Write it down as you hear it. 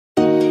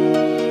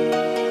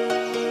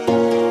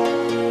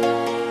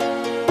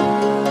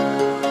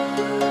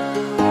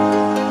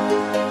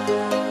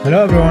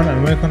Hello everyone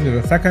and welcome to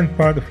the second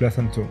part of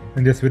lesson 2.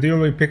 In this video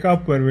we pick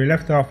up where we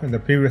left off in the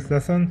previous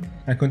lesson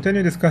and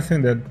continue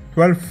discussing the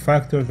 12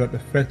 factors that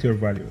affect your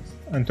values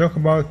and talk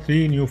about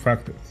 3 new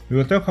factors. We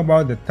will talk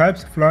about the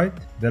types of light,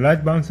 the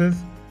light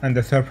bounces, and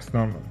the surface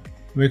normal.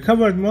 We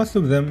covered most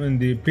of them in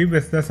the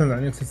previous lessons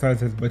and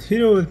exercises, but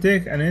here we will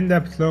take an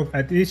in-depth look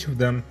at each of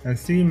them and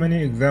see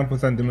many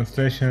examples and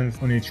demonstrations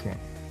on each one.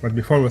 But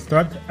before we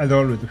start, as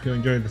always, if you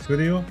enjoyed this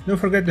video, don't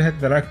forget to hit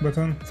the like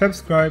button,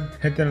 subscribe,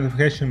 hit the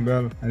notification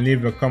bell, and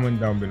leave a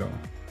comment down below.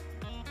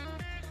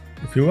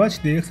 If you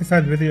watched the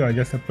exercise video I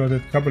just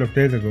uploaded a couple of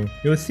days ago,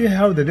 you will see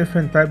how the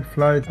different type of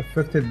light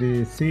affected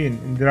the scene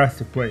in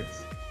drastic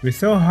ways. We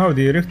saw how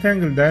the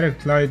rectangle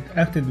direct light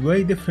acted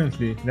way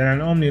differently than an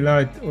omni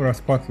light or a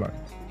spotlight.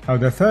 How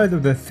the size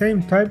of the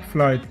same type of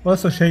light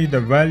also changed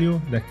the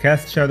value, the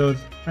cast shadows,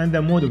 and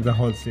the mood of the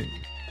whole scene.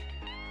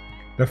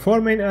 The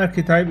 4 main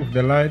archetypes of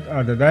the light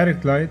are the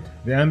direct light,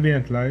 the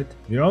ambient light,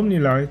 the omni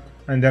light,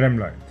 and the rim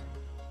light.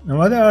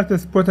 Now other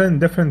artists put in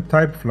different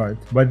types of light,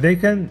 but they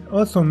can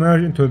also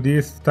merge into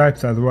these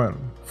types as well.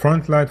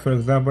 Front light, for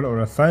example, or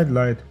a side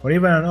light, or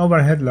even an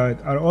overhead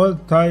light are all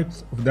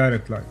types of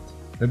direct light.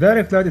 The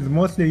direct light is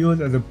mostly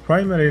used as a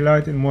primary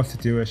light in most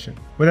situations,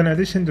 with an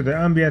addition to the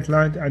ambient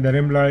light and the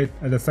rim light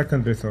as the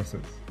secondary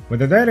sources. With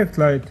the direct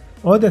light,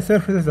 all the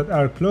surfaces that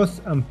are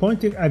close and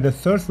pointing at the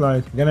source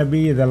light gonna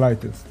be the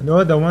lightest, and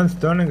all the ones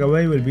turning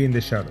away will be in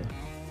the shadow.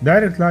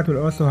 Direct light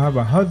will also have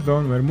a hot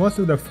zone where most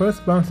of the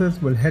first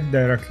bounces will hit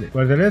directly,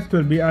 while the rest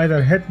will be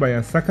either hit by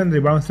a secondary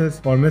bounces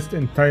or missed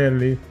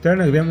entirely,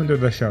 turning them into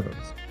the shadows.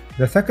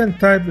 The second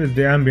type is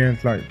the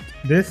ambient light.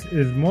 This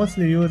is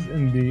mostly used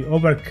in the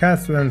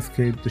overcast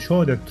landscape to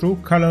show the true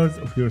colors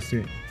of your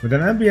scene. With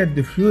an ambient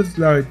diffused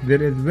light,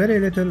 there is very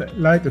little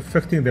light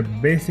affecting the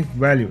basic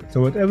value,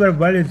 so whatever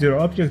values your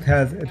object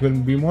has, it will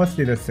be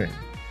mostly the same.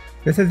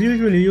 This is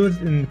usually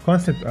used in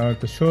concept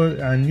art to show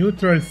a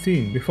neutral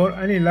scene before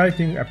any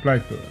lighting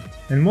applied to it.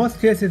 In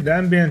most cases, the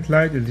ambient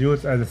light is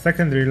used as a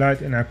secondary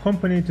light in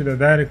accompany to the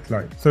direct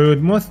light, so you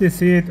would mostly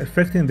see it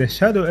affecting the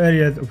shadow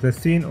areas of the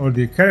scene or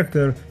the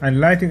character and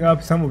lighting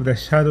up some of the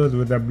shadows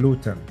with a blue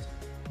tint.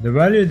 The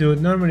values you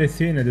would normally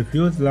see in a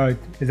diffused light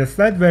is a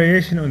slight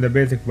variation on the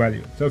basic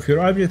value, so if your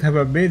object have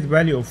a base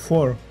value of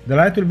 4, the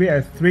light will be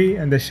at 3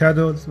 and the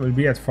shadows will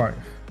be at 5.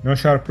 No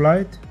sharp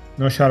light,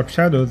 no sharp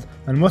shadows,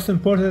 and most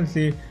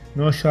importantly,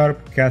 no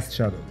sharp cast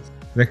shadows.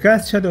 The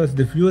cast shadow is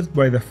diffused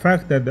by the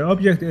fact that the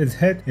object is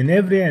hit in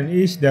every and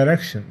each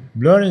direction,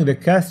 blurring the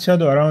cast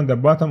shadow around the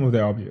bottom of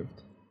the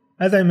object.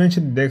 As I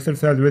mentioned in the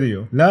exercise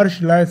video,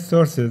 large light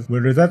sources will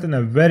result in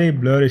a very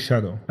blurry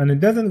shadow, and it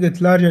doesn't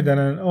get larger than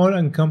an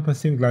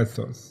all-encompassing light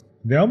source.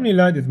 The omni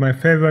light is my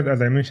favorite,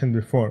 as I mentioned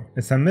before.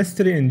 It's a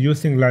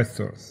mystery-inducing light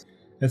source.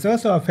 It's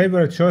also a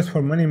favorite choice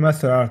for many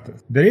master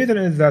artists. The reason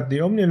is that the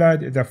omni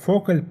light is a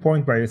focal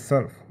point by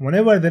itself.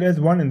 Whenever there is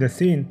one in the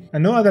scene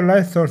and no other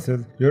light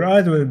sources, your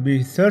eyes will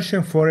be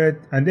searching for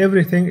it and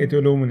everything it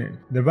illuminates.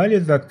 The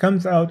values that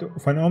comes out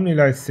of an omni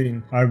light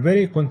scene are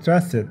very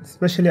contrasted,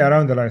 especially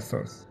around the light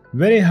source.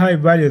 Very high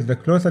values the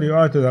closer you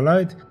are to the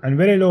light, and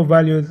very low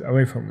values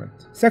away from it.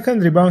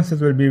 Secondary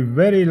bounces will be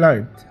very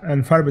light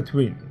and far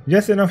between,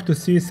 just enough to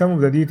see some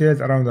of the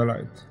details around the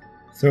light.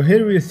 So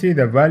here we see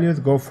the values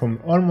go from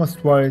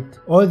almost white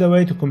all the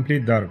way to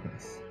complete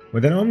darkness.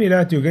 With an omni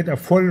light you get a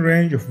full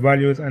range of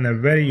values and a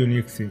very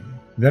unique scene.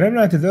 The rim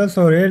light is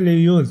also rarely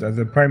used as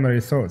a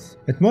primary source.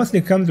 It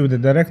mostly comes with a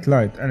direct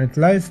light and it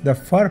lights the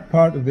far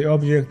part of the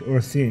object or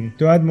scene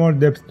to add more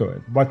depth to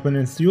it. But when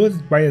it's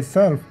used by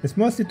itself, it's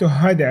mostly to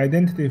hide the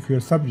identity of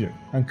your subject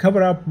and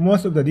cover up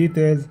most of the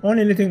details,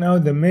 only letting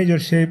out the major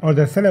shape or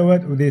the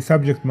silhouette of the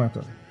subject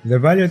matter. The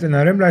values in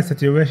a rim light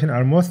situation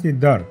are mostly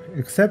dark,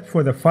 except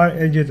for the far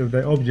edges of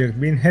the object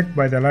being hit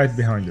by the light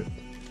behind it.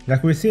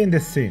 Like we see in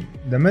this scene,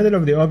 the middle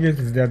of the object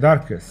is the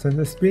darkest since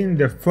it's being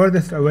the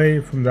furthest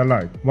away from the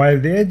light, while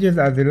the edges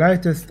are the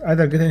lightest,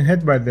 either getting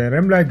hit by the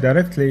rim light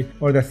directly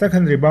or the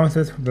secondary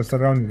bounces from the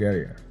surrounding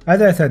area.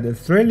 As I said,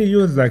 it's rarely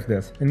used like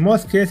this. In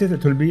most cases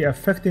it will be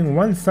affecting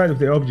one side of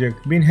the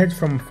object being hit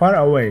from far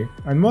away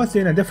and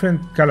mostly in a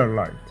different color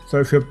light. So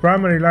if your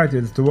primary light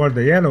is toward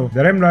the yellow,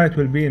 the rim light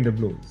will be in the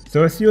blues.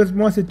 So it's used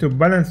mostly to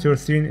balance your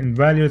scene in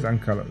values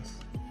and colors.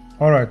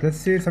 Alright, let's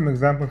see some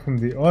examples from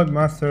the old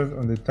masters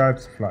on the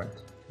types of light.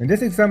 In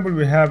this example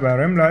we have a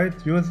rim light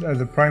used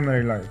as a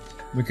primary light.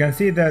 We can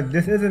see that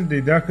this isn't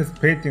the darkest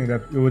painting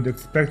that you would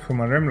expect from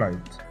a rim light.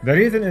 The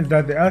reason is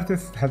that the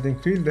artist has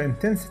increased the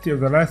intensity of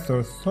the light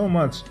source so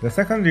much, the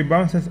secondary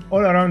bounces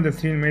all around the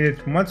scene made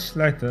it much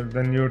lighter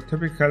than your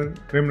typical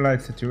rim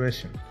light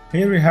situation.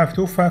 Here we have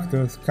 2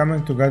 factors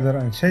coming together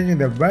and changing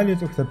the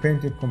values of the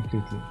painting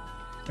completely.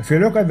 If you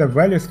look at the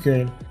value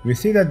scale, we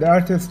see that the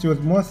artist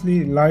used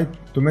mostly light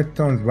to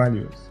mid-tones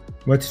values,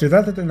 which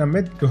resulted in a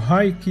mid to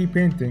high key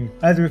painting,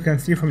 as we can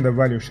see from the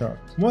value chart.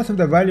 Most of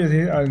the values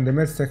here are in the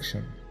mid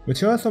section,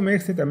 which also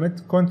makes it a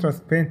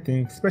mid-contrast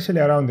painting,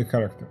 especially around the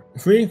character.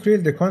 If we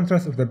increase the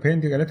contrast of the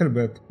painting a little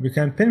bit, we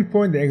can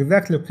pinpoint the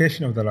exact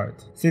location of the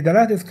light. See, the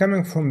light is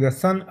coming from the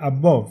sun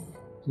above,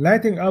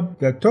 lighting up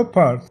the top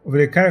part of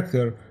the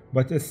character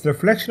but its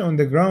reflection on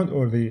the ground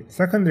or the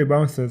secondary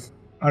bounces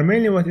are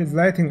mainly what is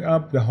lighting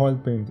up the whole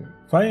painting.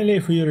 Finally,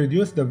 if we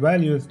reduce the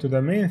values to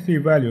the main three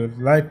values,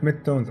 light,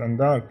 midtones, and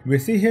dark, we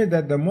see here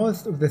that the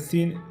most of the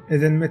scene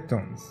is in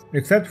midtones,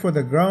 except for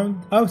the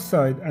ground,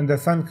 outside, and the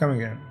sun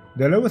coming in.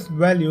 The lowest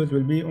values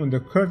will be on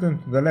the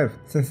curtain to the left,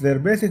 since their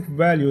basic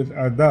values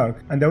are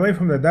dark and away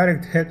from the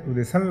direct hit of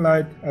the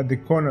sunlight at the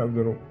corner of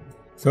the room.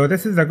 So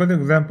this is a good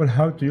example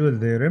how to use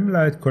the rim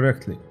light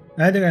correctly,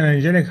 adding an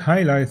angelic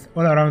highlights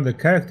all around the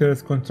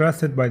characters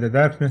contrasted by the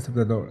darkness of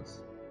the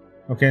doors.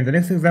 Okay, in the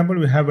next example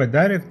we have a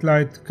direct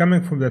light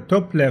coming from the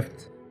top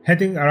left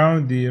heading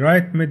around the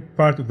right mid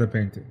part of the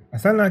painting. A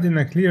sunlight in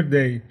a clear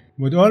day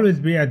would always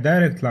be a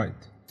direct light,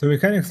 so we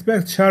can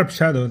expect sharp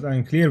shadows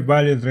and clear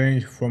values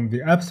range from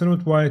the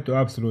absolute white to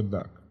absolute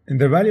dark. In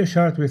the value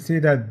chart we see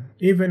that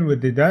even with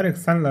the direct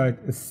sunlight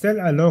it's still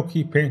a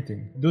low-key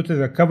painting due to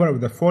the cover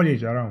of the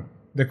foliage around.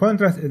 The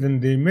contrast is in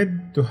the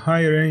mid to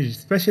high range,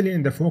 especially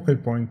in the focal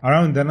point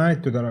around the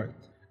night to the right.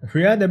 If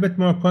we add a bit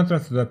more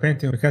contrast to the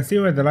painting, we can see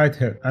where the light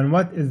hit and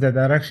what is the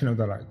direction of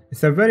the light.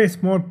 It's a very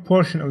small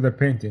portion of the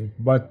painting,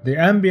 but the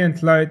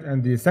ambient light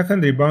and the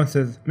secondary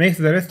bounces makes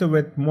the rest of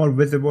it more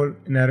visible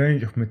in a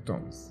range of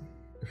midtones.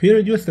 If we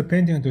reduce the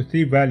painting to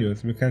three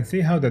values, we can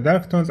see how the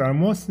dark tones are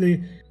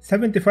mostly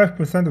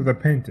 75% of the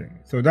painting.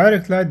 So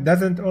direct light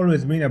doesn't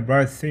always mean a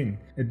bright scene.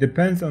 It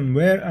depends on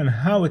where and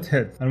how it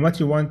hits and what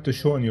you want to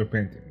show in your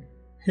painting.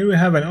 Here we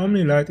have an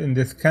omni light in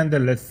this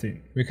candlelit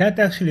scene. We can't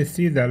actually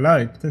see the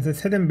light since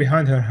it's hidden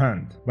behind her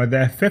hand, but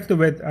the effect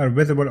of it are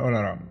visible all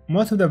around.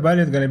 Most of the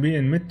value is gonna be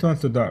in midtones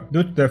to dark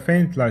due to the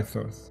faint light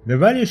source. The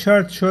value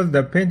chart shows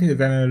the painting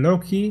is in a low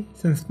key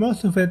since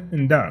most of it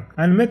in dark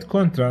and mid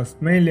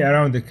contrast mainly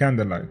around the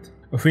candlelight.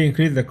 If we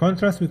increase the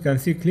contrast, we can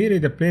see clearly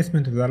the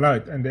placement of the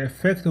light and the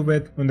effect of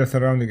it on the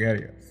surrounding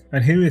areas.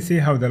 And here we see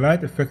how the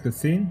light affects the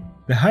scene.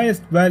 The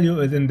highest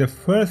value is in the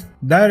first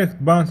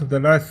direct bounce of the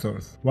light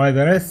source, while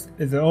the rest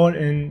is all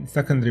in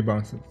secondary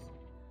bounces.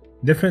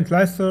 Different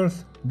light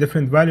source,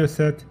 different value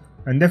set,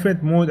 and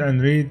different mood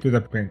and read to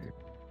the painting.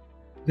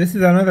 This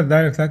is another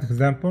direct light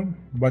example,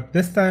 but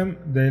this time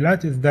the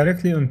light is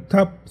directly on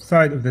top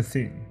side of the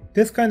scene.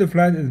 This kind of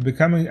light is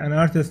becoming an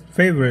artist's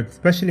favorite,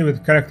 especially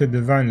with character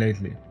design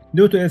lately,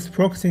 due to its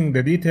focusing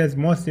the details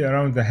mostly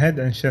around the head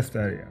and chest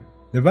area.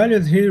 The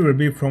values here will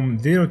be from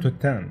 0 to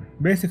 10,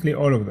 basically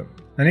all of them.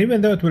 And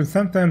even though it will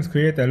sometimes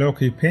create a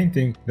low-key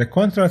painting, the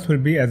contrast will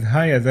be as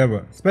high as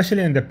ever,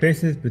 especially in the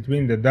places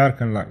between the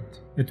dark and light.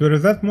 It will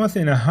result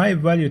mostly in a high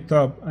value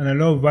top and a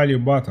low value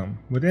bottom,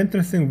 with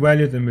interesting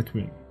values in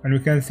between. And we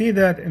can see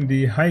that in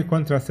the high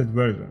contrasted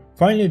version.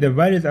 Finally, the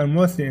values are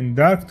mostly in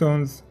dark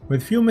tones,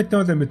 with few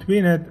midtones in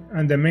between it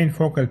and the main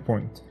focal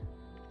point.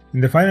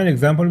 In the final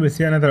example, we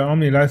see another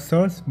omni light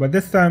source, but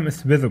this time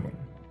it's visible.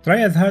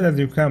 Try as hard as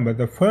you can, but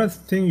the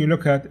first thing you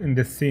look at in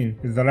this scene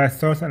is the light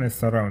source and its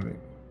surrounding.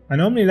 An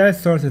omni light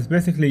source is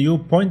basically you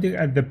pointing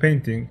at the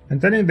painting and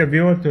telling the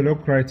viewer to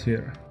look right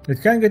here.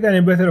 It can't get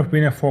any better of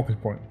being a focal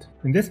point.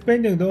 In this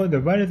painting though, the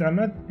values are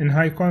not in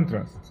high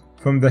contrast.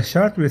 From the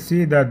chart we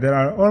see that there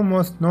are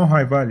almost no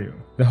high value.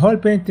 The whole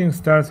painting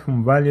starts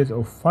from values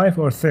of 5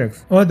 or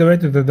 6 all the way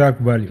to the dark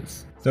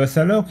values. So it's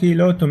a low-key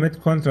low to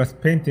mid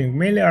contrast painting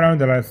mainly around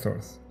the light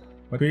source.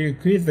 But we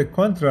increase the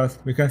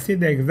contrast, we can see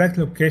the exact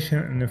location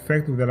and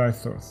effect of the light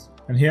source.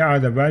 And here are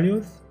the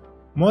values,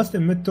 most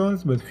in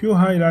midtones with few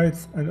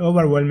highlights and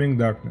overwhelming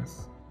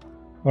darkness.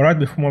 Alright,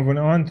 before moving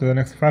on to the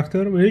next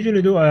factor, we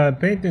usually do a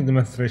painting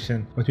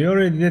demonstration, but we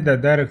already did the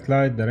direct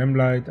light, the rim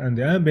light, and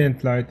the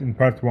ambient light in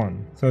part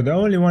 1. So the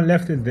only one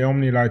left is the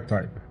omni light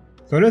type.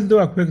 So let's do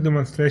a quick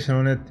demonstration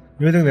on it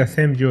using the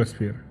same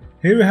geosphere.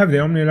 Here we have the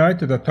omni light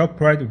to the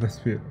top right of the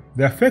sphere.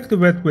 The effect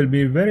of it will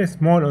be very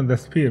small on the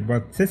sphere,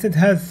 but since it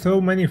has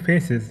so many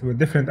faces with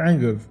different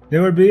angles,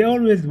 there will be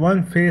always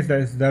one face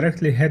that is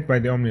directly hit by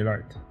the omni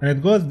light, and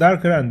it goes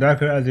darker and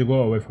darker as you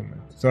go away from it.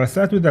 So I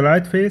start with the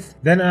light face,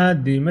 then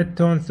add the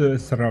midtones to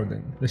its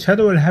surrounding. The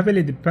shadow will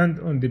heavily depend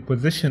on the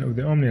position of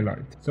the omni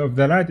light. So if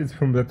the light is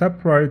from the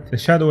top right, the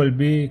shadow will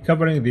be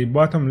covering the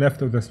bottom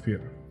left of the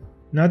sphere.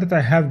 Now that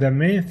I have the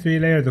main 3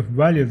 layers of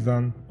values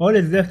done, all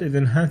is left is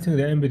enhancing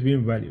the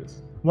in-between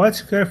values.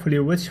 Watch carefully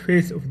which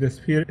face of the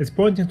sphere is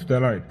pointing to the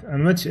light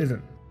and which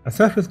isn't. A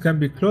surface can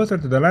be closer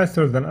to the light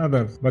source than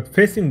others, but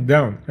facing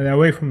down and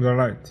away from the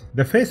light.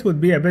 The face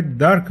would be a bit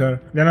darker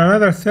than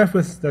another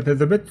surface that is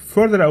a bit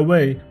further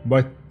away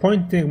but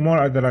pointing more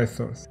at the light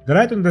source. The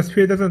light on the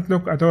sphere doesn't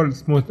look at all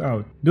smoothed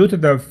out due to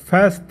the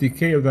fast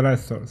decay of the light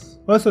source.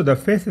 Also, the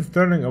face is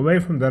turning away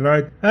from the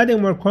light,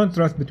 adding more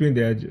contrast between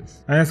the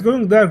edges. And it's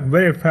going dark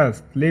very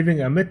fast,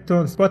 leaving a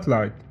mid-tone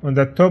spotlight on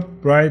the top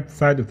right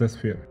side of the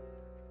sphere.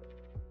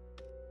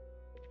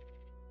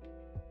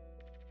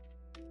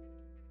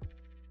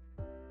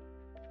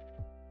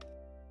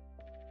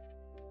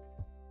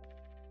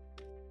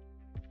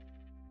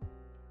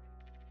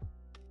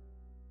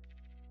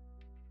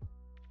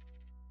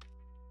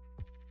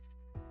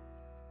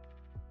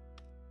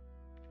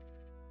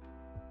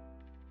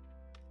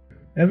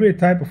 Every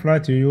type of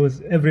light you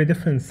use, every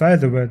different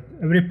size of it,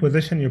 every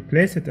position you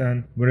place it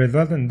in will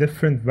result in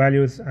different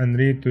values and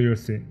read to your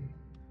scene.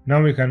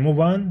 Now we can move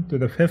on to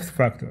the fifth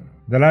factor,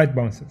 the light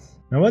bounces.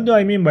 Now what do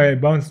I mean by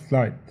bounced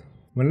light?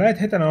 When light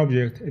hits an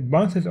object, it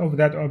bounces off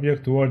that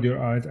object toward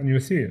your eyes and you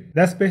see it.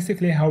 That's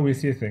basically how we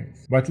see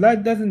things. But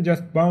light doesn't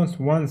just bounce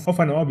once off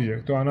an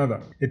object to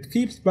another. It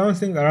keeps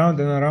bouncing around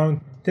and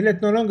around till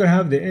it no longer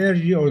has the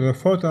energy or the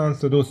photons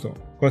to do so.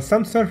 Because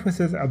some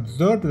surfaces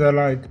absorb the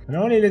light and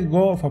only let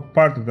go of a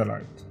part of the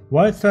light.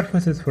 White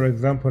surfaces, for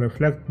example,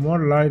 reflect more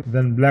light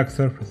than black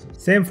surfaces.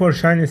 Same for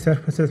shiny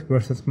surfaces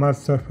versus matte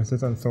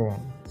surfaces and so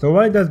on. So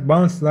why does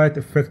bounced light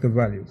affect the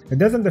values? It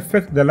doesn't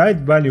affect the light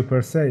value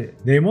per se,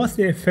 they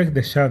mostly affect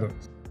the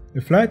shadows.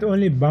 If light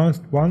only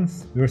bounced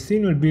once, your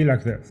scene will be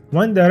like this.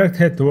 One direct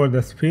hit toward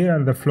the sphere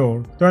and the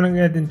floor, turning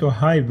it into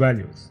high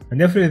values,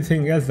 and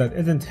everything else that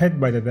isn't hit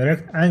by the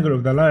direct angle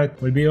of the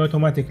light will be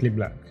automatically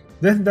black.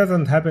 This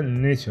doesn't happen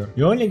in nature.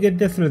 You only get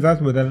this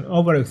result with an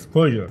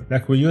overexposure,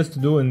 like we used to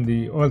do in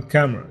the old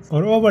cameras,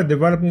 or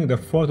over-developing the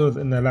photos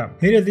in the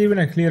lab. Here is even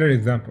a clearer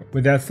example,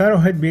 with the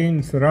arrowhead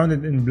being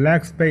surrounded in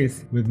black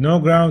space, with no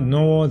ground,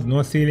 no walls,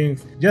 no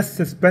ceilings, just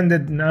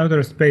suspended in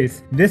outer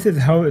space. This is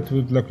how it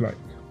would look like.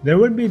 There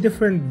will be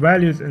different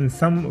values in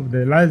some of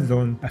the light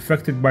zone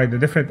affected by the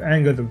different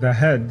angles of the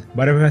head,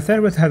 but if a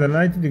surface has a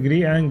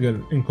 90-degree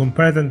angle in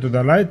comparison to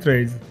the light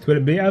rays, it will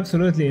be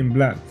absolutely in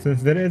black,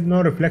 since there is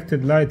no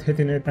reflected light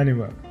hitting it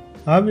anywhere.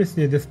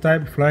 Obviously, this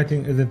type of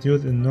lighting isn't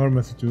used in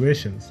normal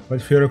situations,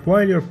 but if you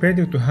require your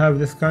painting to have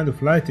this kind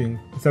of lighting,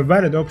 it's a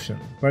valid option.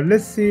 But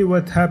let's see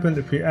what happens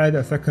if we add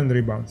a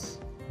secondary bounce.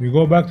 We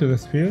go back to the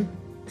sphere.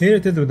 Here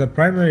it is with the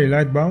primary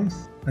light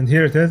bounce, and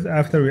here it is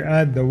after we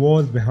add the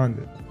walls behind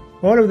it.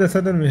 All of a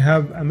sudden we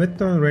have a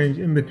mid-tone range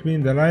in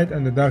between the light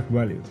and the dark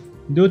values,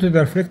 due to the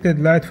reflected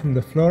light from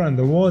the floor and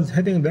the walls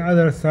hitting the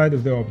other side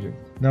of the object.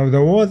 Now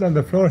the walls and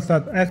the floor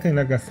start acting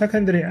like a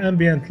secondary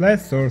ambient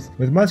light source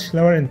with much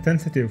lower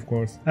intensity, of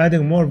course,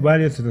 adding more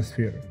values to the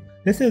sphere.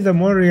 This is a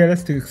more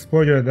realistic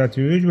exposure that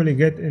you usually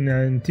get in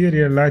an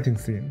interior lighting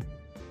scene.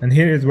 And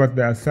here is what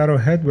the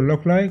arrowhead will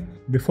look like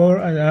before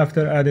and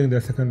after adding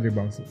the secondary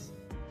bounces.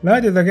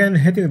 Light is again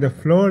hitting the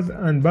floors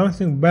and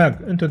bouncing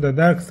back into the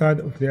dark side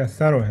of the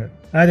arrowhead,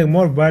 adding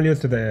more values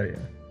to the area.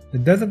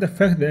 It doesn't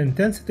affect the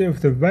intensity of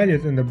the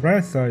values in the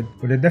bright side,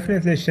 but it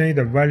definitely changes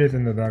the values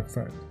in the dark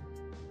side.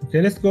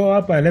 Okay, let's go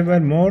up a level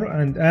more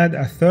and add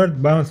a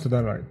third bounce to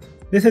the right.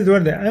 This is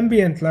where the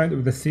ambient light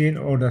of the scene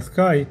or the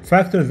sky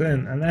factors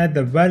in and add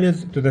the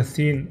values to the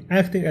scene,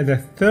 acting as a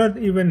third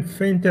even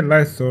fainter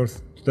light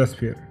source to the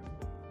sphere.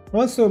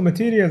 Also,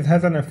 materials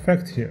has an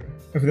effect here.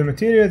 If the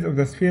materials of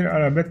the sphere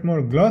are a bit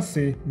more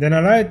glossy, then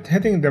a light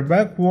hitting the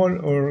back wall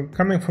or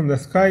coming from the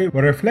sky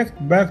will reflect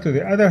back to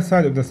the other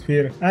side of the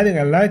sphere, adding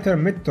a lighter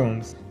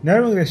midtones,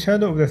 narrowing the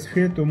shadow of the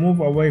sphere to move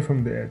away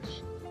from the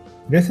edge.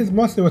 This is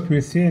mostly what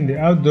we see in the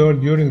outdoor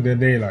during the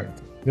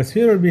daylight. The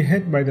sphere will be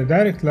hit by the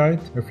direct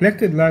light,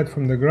 reflected light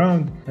from the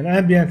ground, and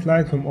ambient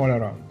light from all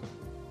around.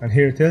 And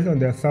here it is on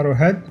the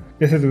arrowhead.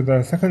 This is with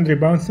the secondary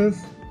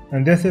bounces,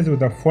 and this is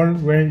with the full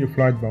range of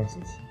light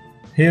bounces.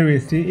 Here we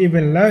see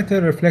even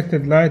lighter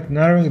reflected light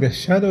narrowing the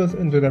shadows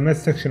into the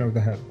midsection of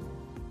the head.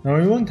 Now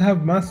we won't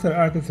have master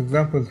artist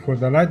examples for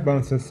the light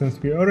bounces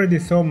since we already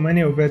saw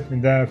many of it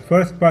in the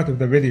first part of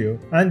the video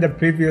and the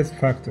previous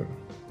factor.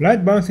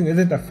 Light bouncing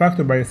isn't a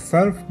factor by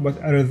itself, but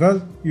a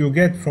result you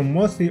get from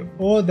mostly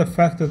all the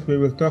factors we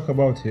will talk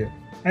about here.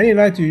 Any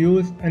light you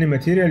use, any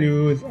material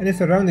you use, any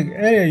surrounding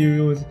area you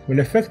use will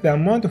affect the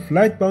amount of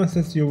light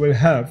bounces you will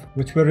have,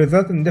 which will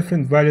result in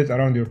different values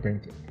around your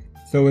painting.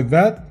 So with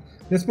that,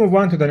 let's move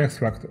on to the next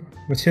factor,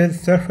 which is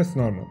surface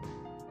normal.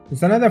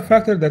 It's another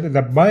factor that is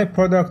a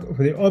byproduct of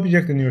the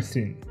object in your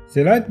scene.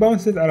 The light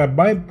bounces are a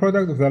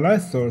byproduct of the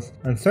light source,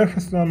 and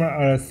surface normal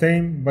are the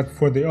same but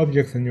for the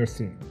objects in your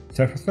scene.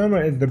 Surface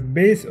normal is the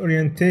base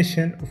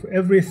orientation of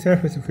every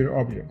surface of your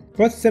object.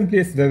 Put simply,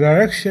 it's the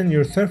direction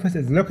your surface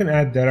is looking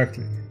at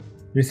directly.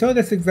 We saw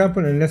this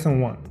example in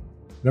lesson 1.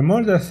 The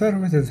more the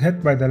surface is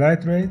hit by the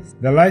light rays,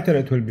 the lighter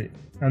it will be,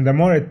 and the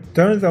more it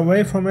turns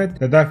away from it,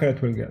 the darker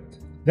it will get.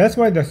 That's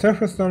why the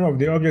surface normal of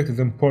the object is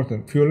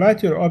important. If you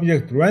light your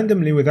object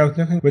randomly without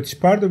looking which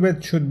part of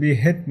it should be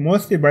hit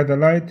mostly by the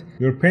light,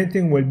 your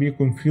painting will be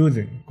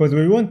confusing, because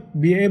we won't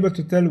be able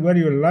to tell where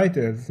your light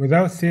is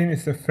without seeing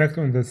its effect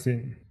on the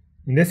scene.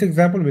 In this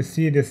example, we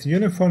see this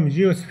uniform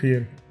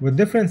geosphere with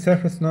different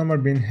surface normal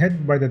being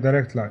hit by the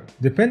direct light.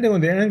 Depending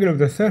on the angle of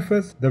the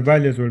surface, the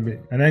values will be.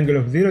 An angle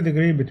of 0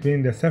 degree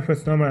between the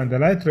surface normal and the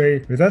light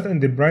ray results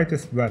in the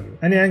brightest value.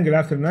 Any angle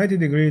after 90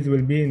 degrees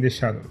will be in the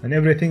shadow, and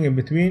everything in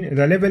between is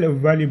a level of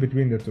value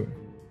between the two.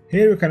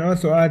 Here we can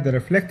also add the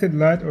reflected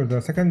light or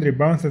the secondary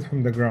bounces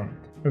from the ground.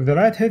 If the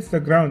light hits the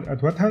ground at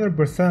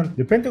 100%,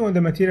 depending on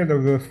the material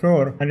of the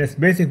floor and its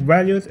basic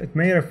values, it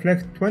may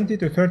reflect 20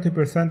 to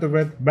 30% of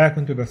it back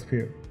into the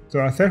sphere.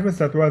 So a surface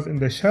that was in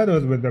the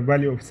shadows with a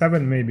value of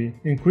 7 maybe,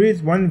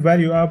 increase one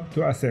value up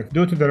to a 6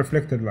 due to the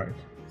reflected light.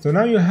 So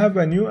now you have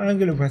a new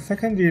angle of a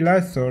secondary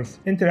light source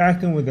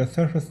interacting with the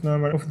surface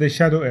normal of the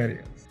shadow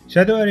areas,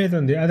 Shadow areas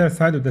on the other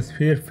side of the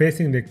sphere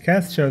facing the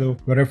cast shadow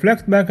will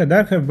reflect back a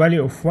darker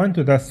value of 1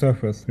 to that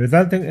surface,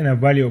 resulting in a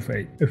value of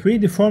 8. If we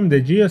deform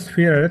the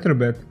geosphere a little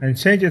bit and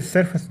change its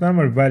surface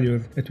normal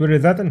values, it will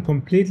result in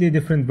completely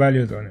different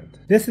values on it.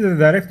 This is a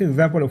direct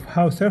example of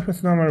how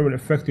surface normal will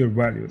affect your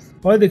values.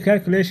 All the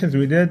calculations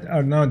we did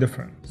are now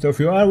different. So if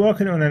you are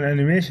working on an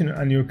animation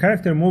and your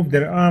character moved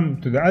their arm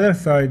to the other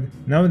side,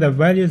 now the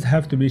values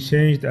have to be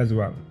changed as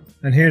well.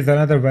 And here's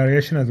another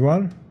variation as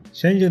well,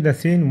 changing the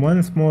scene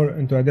once more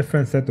into a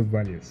different set of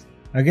values.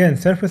 Again,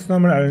 surface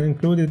normal are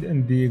included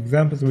in the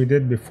examples we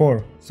did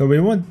before, so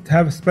we won't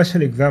have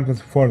special examples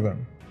for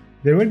them.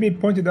 They will be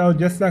pointed out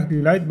just like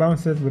the light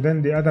bounces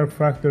within the other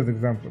factors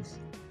examples.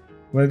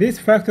 Well, these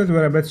factors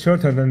were a bit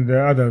shorter than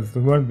the others,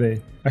 weren't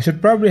they? I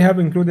should probably have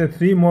included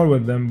 3 more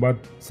with them, but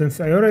since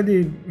I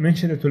already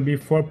mentioned it will be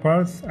 4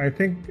 parts, I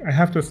think I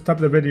have to stop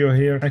the video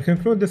here and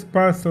conclude this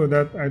part so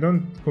that I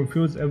don't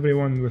confuse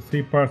everyone with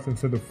 3 parts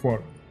instead of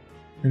 4.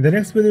 In the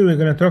next video, we're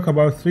going to talk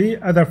about 3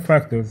 other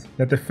factors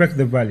that affect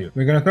the value.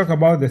 We're going to talk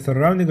about the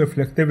surrounding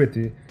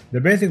reflectivity,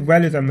 the basic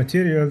values and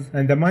materials,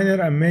 and the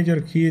minor and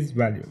major keys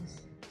values.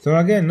 So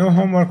again, no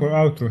homework or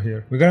outro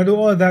here. We're going to do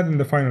all that in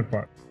the final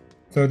part.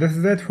 So this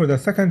is it for the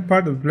second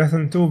part of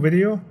lesson 2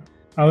 video.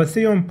 I will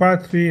see you on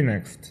part 3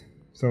 next.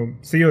 So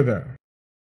see you there.